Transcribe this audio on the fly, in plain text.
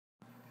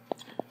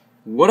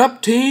What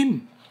up,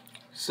 team?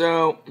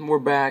 So, we're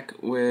back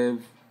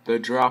with the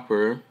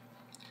dropper.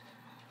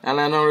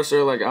 And I noticed there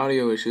are like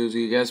audio issues.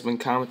 You guys have been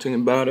commenting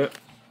about it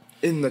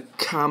in the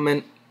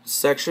comment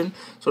section.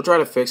 So, I'll try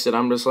to fix it.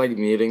 I'm just like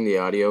muting the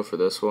audio for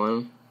this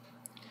one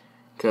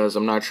because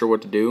I'm not sure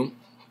what to do.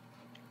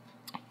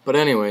 But,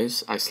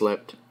 anyways, I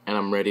slept and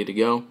I'm ready to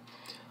go.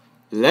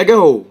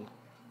 Lego!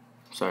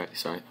 Sorry.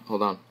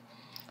 Hold on.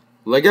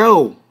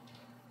 Lego!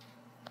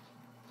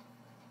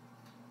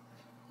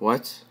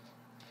 What?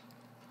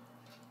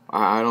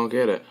 I don't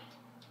get it.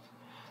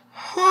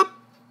 Hop.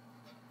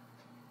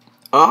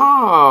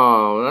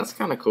 Oh, that's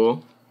kind of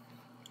cool.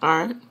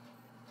 Alright.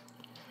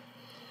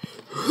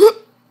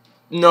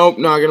 Nope,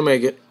 not gonna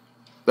make it.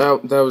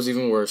 That was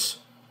even worse.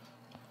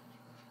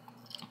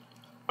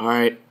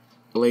 Alright,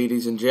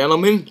 ladies and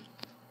gentlemen.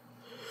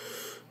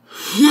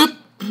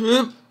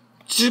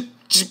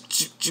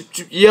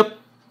 Yep.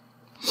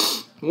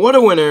 What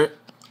a winner.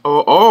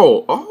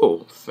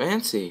 Oh,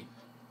 fancy.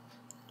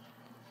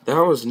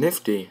 That was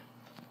nifty.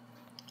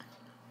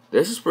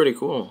 This is pretty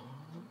cool.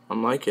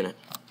 I'm liking it.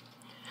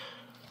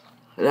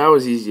 That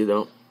was easy,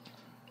 though.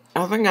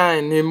 I think I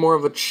need more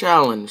of a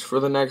challenge for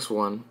the next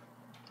one.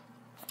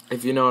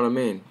 If you know what I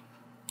mean.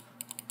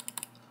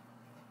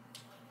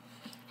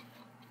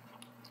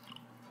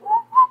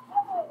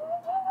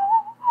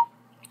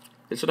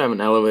 It should have an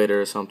elevator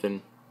or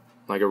something.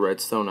 Like a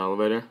redstone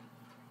elevator.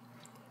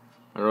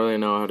 I don't really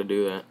know how to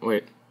do that.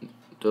 Wait,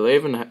 do they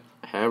even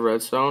have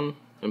redstone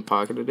in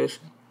Pocket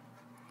Edition?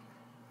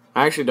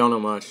 I actually don't know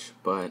much,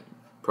 but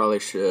probably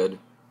should.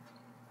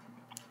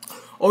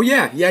 Oh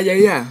yeah.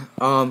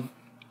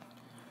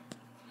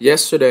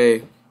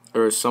 Yesterday,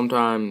 or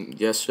sometime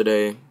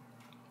yesterday,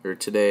 or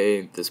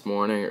today, this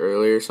morning,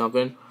 early or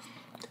something,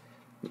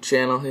 the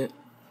channel hit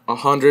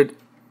 100.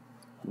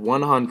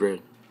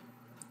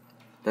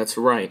 That's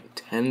right,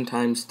 10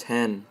 times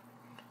 10,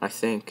 I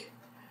think.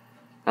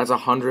 That's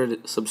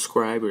 100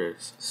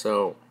 subscribers.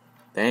 So,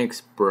 thanks,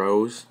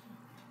 bros.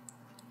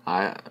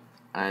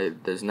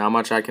 There's not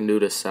much I can do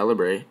to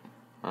celebrate.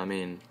 I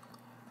mean,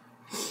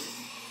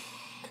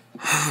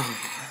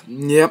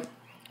 yep.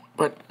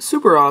 But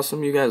super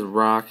awesome. You guys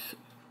rock.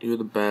 You're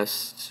the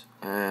best.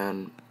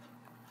 And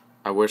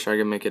I wish I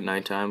could make it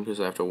nighttime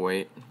because I have to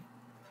wait.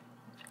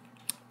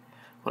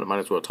 But I might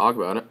as well talk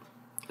about it.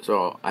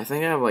 So, I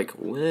think I have like,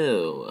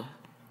 whoa.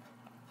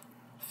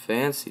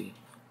 Fancy.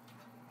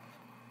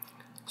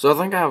 So, I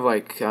think I have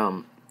like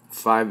 5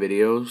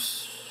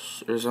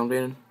 videos or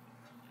something.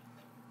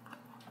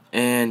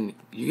 And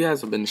you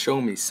guys have been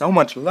showing me so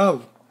much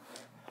love.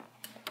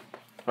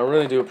 I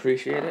really do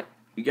appreciate it.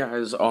 You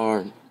guys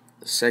are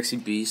sexy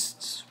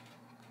beasts.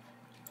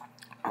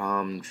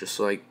 Just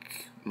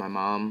like my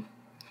mom.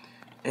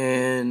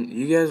 And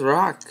you guys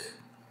rock.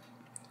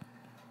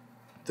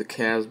 The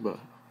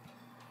Casbah.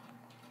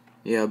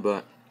 Yeah,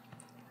 but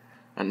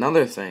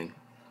another thing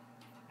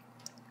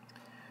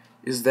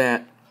is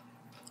that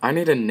I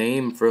need a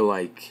name for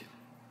like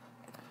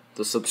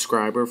the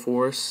subscriber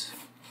force.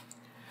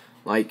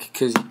 Like,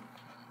 cause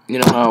you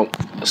know how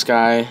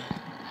Sky,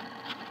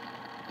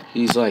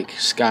 he's like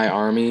Sky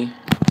Army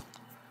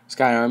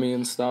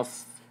and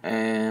stuff,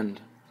 and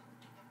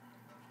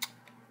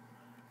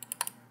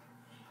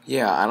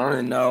yeah, I don't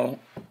really know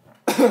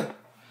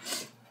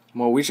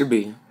what we should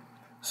be.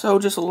 So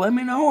just let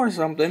me know or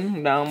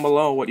something down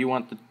below what you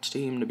want the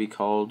team to be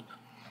called.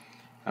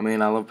 I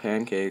mean, I love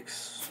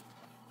pancakes.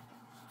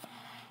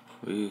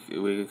 We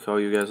could call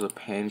you guys the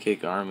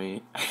Pancake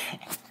Army.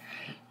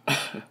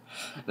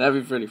 That'd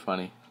be pretty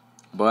funny.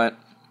 But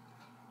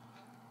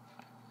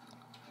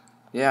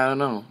yeah, I don't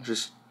know.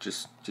 Just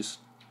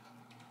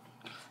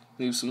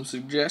leave some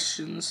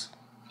suggestions.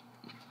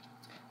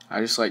 I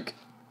just like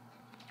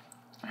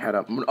had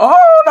a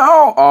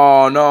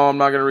oh no, I'm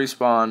not gonna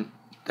respawn.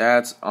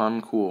 That's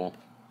uncool.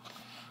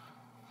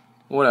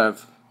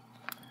 Whatever.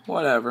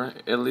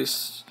 At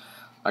least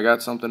I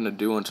got something to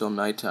do until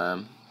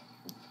nighttime.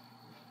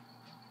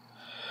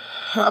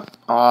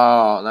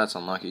 Oh, that's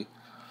unlucky.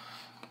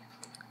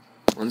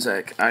 One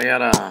sec. I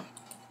gotta.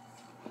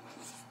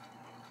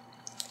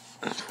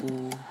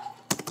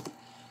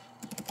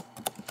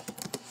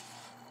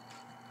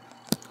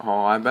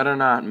 Oh, I better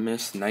not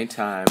miss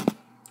nighttime.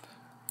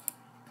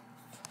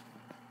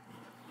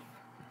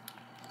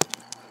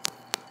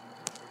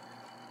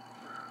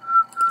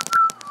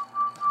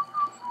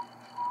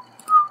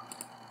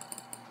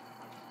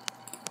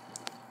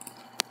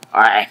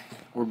 Alright,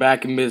 we're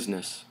back in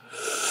business.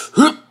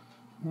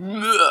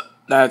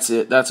 That's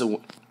it. That's a.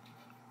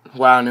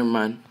 Wow, never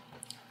mind.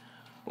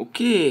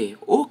 Okay.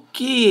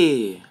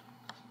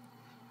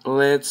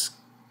 Let's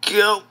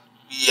go.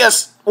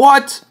 Yes.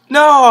 What?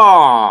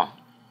 No.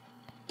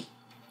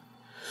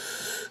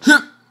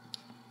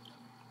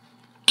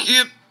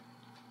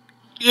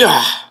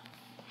 Yeah.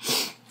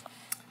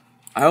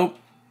 I hope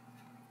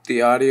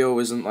the audio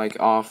isn't like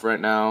off right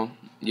now.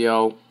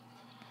 Yo.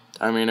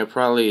 I mean, it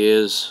probably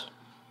is.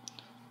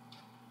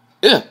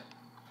 Yeah.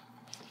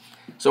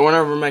 So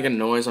whenever I make a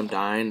noise, I'm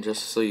dying,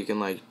 just so you can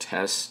like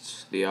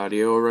test the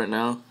audio right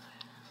now.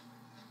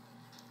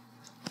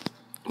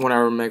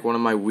 whenever I make one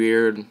of my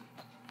weird,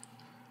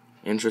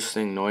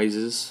 interesting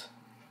noises.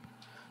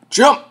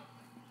 Jump!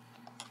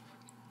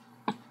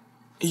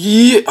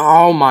 Yeah,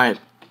 oh my.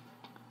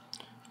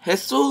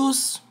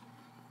 Jesus.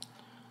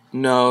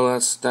 No,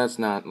 that's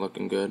not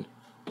looking good.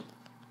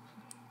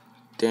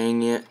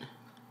 Dang it.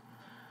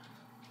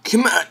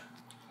 Come on.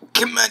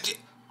 Come on.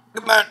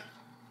 Come on.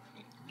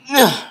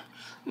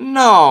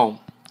 No.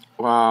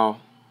 Wow.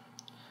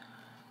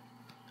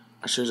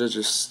 I should have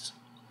just...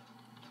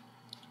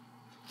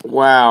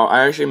 Wow,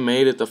 I actually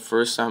made it the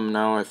first time.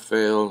 Now I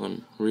failed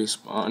and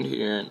respawned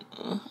here. And,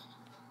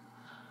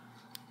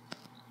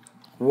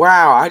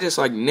 wow, I just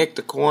like nicked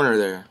the corner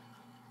there.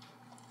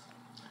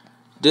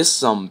 This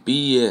some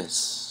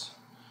BS.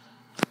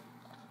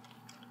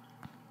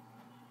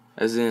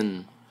 As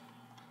in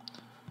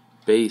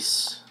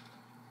bass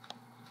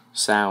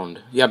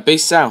sound. Yeah,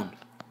 bass sound.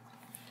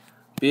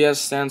 BS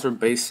stands for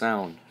bass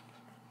sound.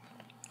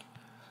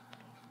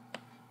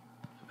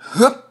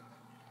 Hup.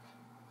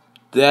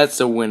 That's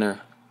a winner.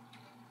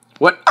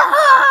 What?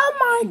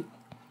 Oh my!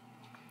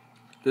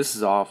 This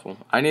is awful.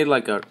 I need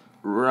like a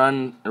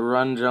run,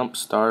 jump,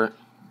 start.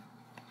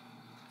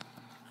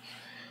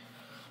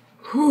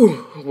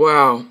 Whew!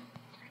 Wow.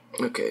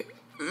 Okay.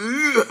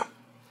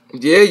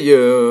 Yeah,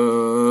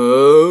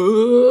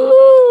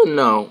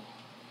 No.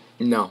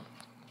 No.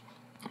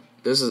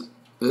 This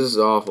is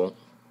awful.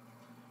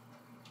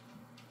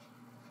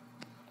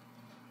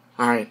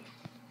 Alright.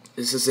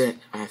 This is it.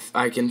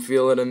 I can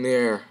feel it in the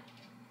air.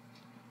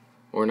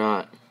 Or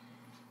not.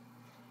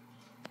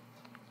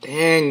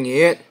 Dang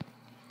it.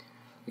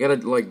 You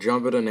gotta like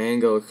jump at an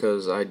angle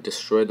because I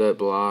destroyed that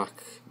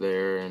block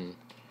there and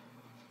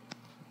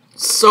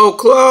so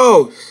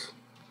close.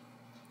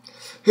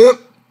 Come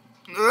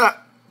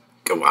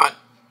on.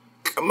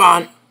 Come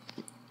on.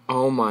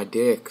 Oh my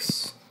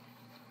dicks.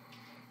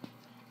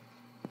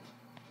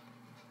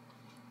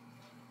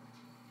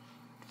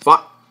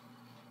 Fuck.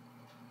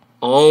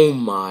 Oh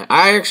my.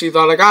 I actually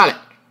thought I got it.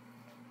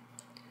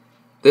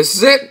 This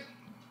is it.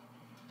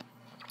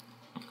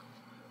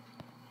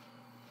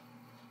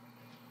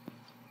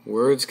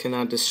 Words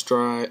cannot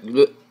describe.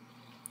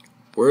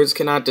 Words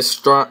cannot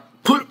describe.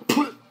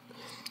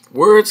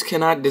 Words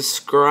cannot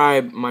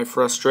describe my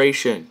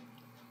frustration.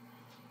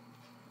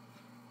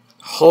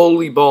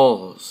 Holy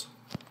balls.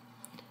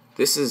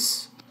 This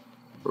is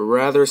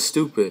rather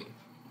stupid.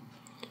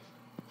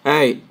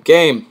 Hey,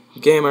 game.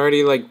 I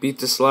already like beat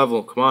this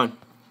level. Come on.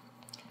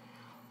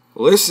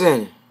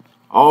 Listen.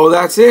 Oh,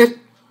 that's it?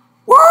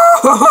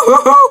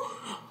 Whoa!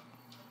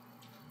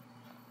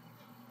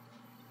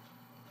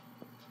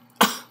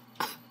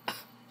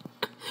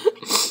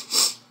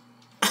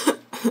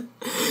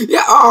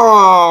 Yeah,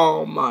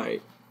 oh my.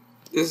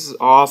 This is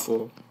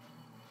awful.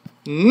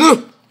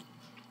 No.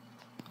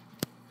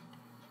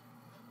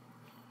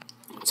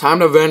 Time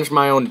to avenge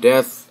my own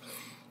death.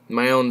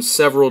 My own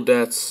several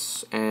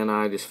deaths. And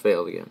I just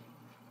failed again.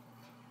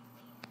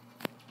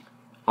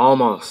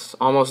 Almost.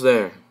 Almost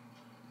there.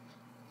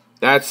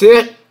 That's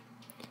it.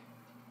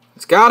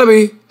 It's gotta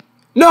be.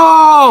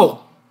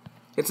 No!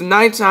 It's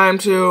nighttime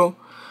too.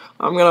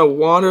 I'm gonna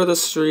wander the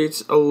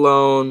streets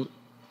alone.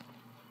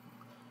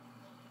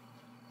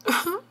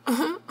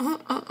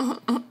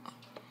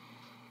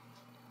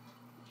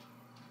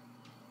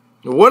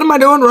 What am I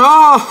doing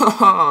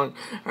wrong?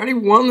 I already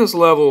won this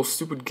level,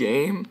 stupid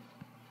game.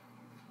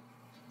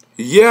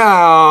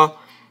 Yeah,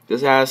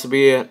 this has to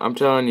be it. I'm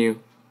telling you.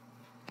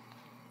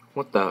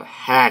 What the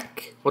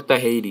heck? What the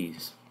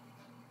Hades?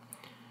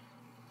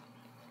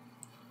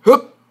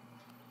 Hup!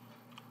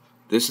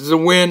 This is a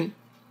win.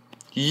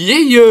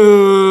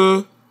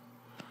 Yeah!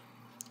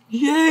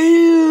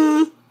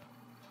 Yeah!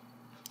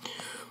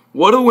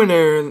 What a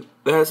winner.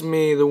 That's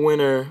me, the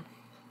winner.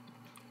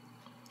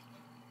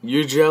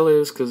 You're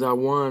jealous because I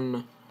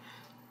won.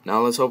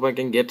 Now let's hope I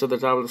can get to the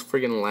top of this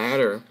freaking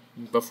ladder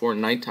before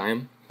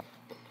nighttime.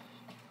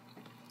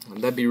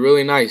 That'd be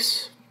really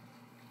nice.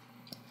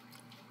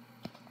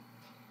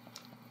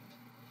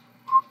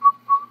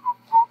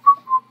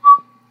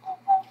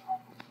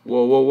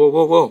 Whoa, whoa, whoa,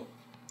 whoa, whoa.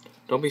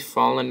 Don't be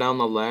falling down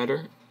the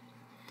ladder.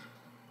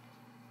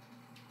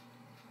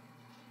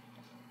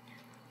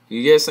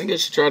 You guys think I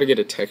should try to get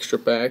a texture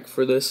pack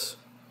for this?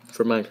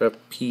 For Minecraft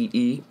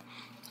PE?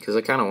 Because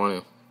I kind of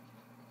want to.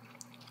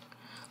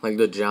 Like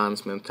the John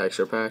Smith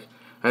texture pack.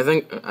 I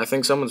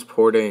think someone's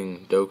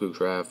porting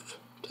DokuCraft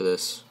to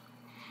this.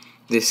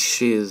 This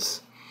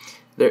shiz.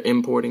 They're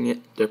importing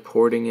it. They're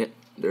porting it.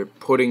 They're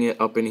putting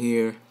it up in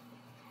here.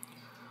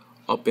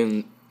 Up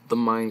in the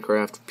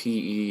Minecraft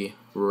PE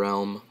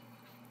realm.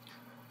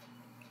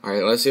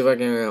 Alright, let's see if I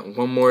can get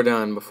one more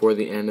done before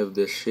the end of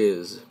this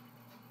shiz.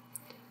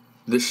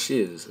 This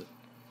shiz.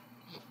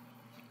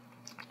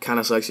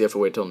 Kinda sucks you have to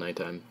wait till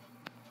nighttime.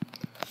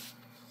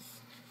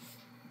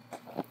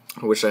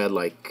 I wish I had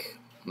like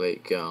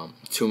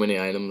too many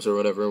items or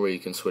whatever where you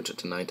can switch it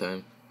to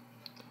nighttime.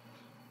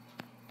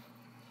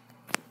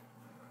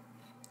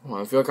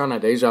 Well, I feel kind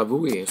of deja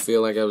vu-y. I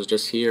feel like I was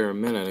just here a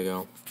minute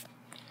ago.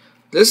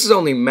 This is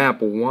only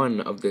map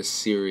 1 of this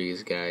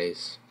series,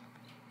 guys.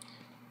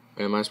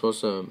 Am I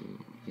supposed to...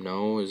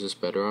 No, is this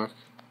bedrock?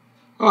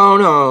 Oh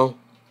no!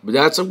 But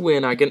that's a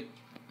win, I can...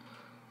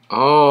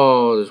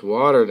 Oh, there's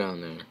water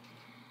down there.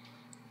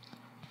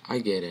 I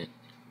get it.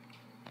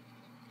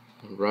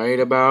 Right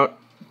about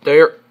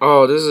there.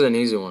 Oh, this is an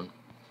easy one.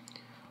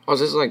 Oh,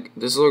 this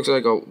looks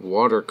like a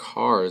water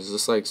car. Is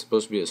this like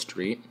supposed to be a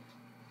street?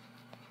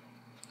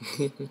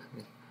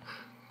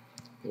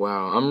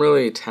 Wow, I'm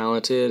really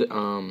talented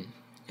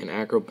in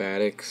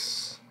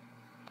acrobatics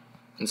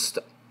and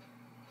stuff.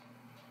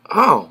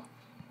 Oh,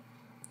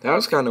 that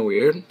was kind of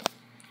weird.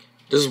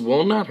 Does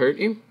wool not hurt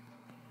you?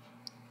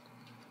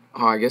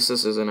 Oh, I guess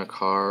this isn't a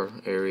car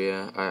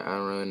area. I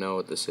don't really know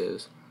what this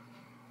is.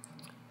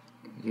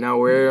 Now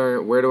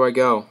where do I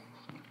go?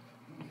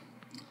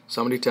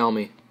 Somebody tell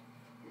me.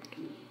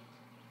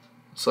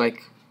 It's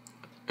like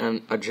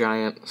a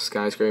giant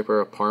skyscraper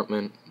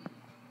apartment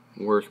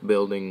work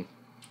building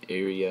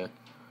area.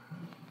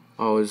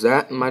 Oh, is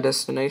that my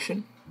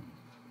destination?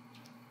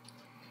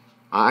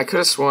 I could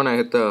have sworn I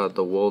hit the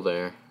wool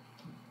there.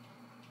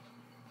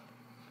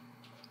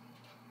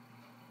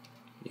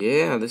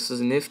 Yeah, this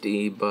is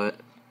nifty, but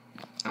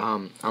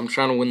I'm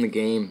trying to win the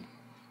game.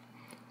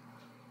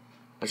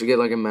 I should get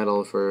like a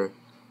medal for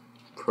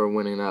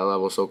winning that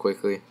level so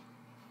quickly.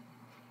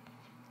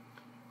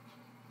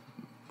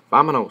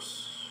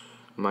 Vamonos.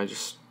 Am I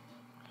just...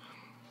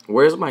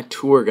 Where's my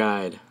tour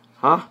guide?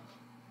 Huh?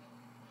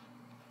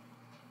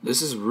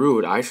 This is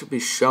rude. I should be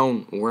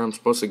shown where I'm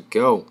supposed to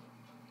go.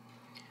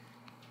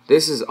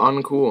 This is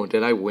uncool.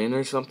 Did I win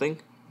or something?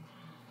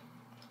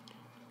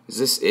 Is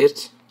this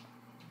it?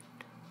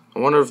 I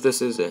wonder if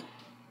this is it.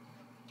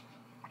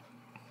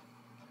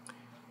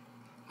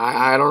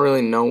 I don't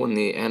really know when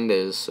the end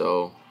is,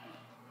 so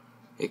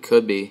it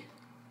could be.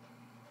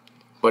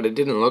 But it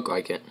didn't look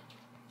like it.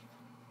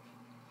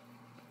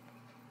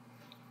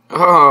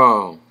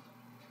 Oh,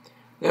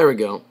 there we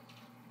go.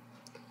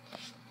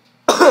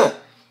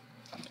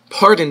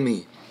 Pardon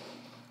me.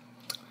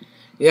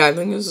 Yeah, I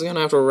think this is going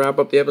to have to wrap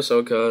up the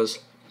episode because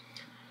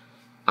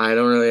I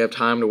don't really have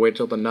time to wait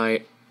till the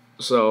night.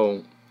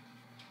 So,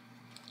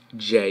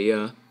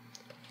 Geah.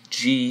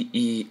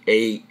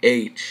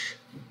 Geah.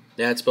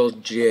 That spells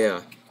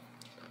Geah.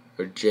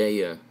 Or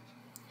Geah.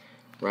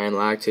 Ryan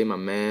Lactate, my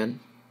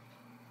man.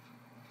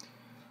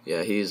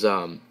 Yeah, he's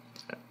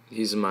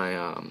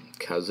my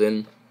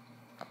cousin.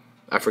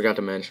 I forgot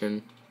to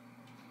mention.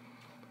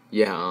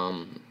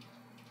 Yeah,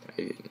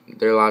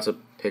 there are lots of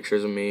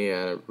pictures of me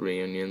at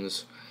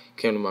reunions.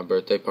 Came to my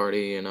birthday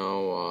party, you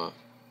know.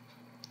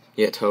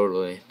 Yeah,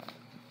 totally.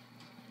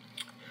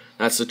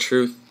 That's the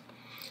truth,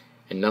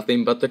 and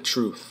nothing but the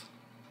truth.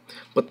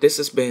 But this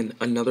has been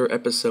another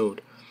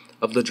episode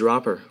of The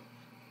Dropper.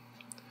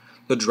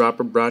 The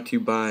Dropper brought to you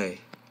by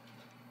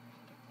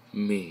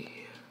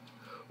me.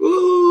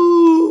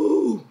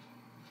 Ooh!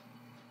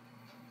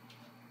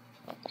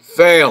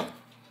 Fail.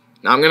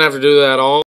 Now I'm gonna have to do that all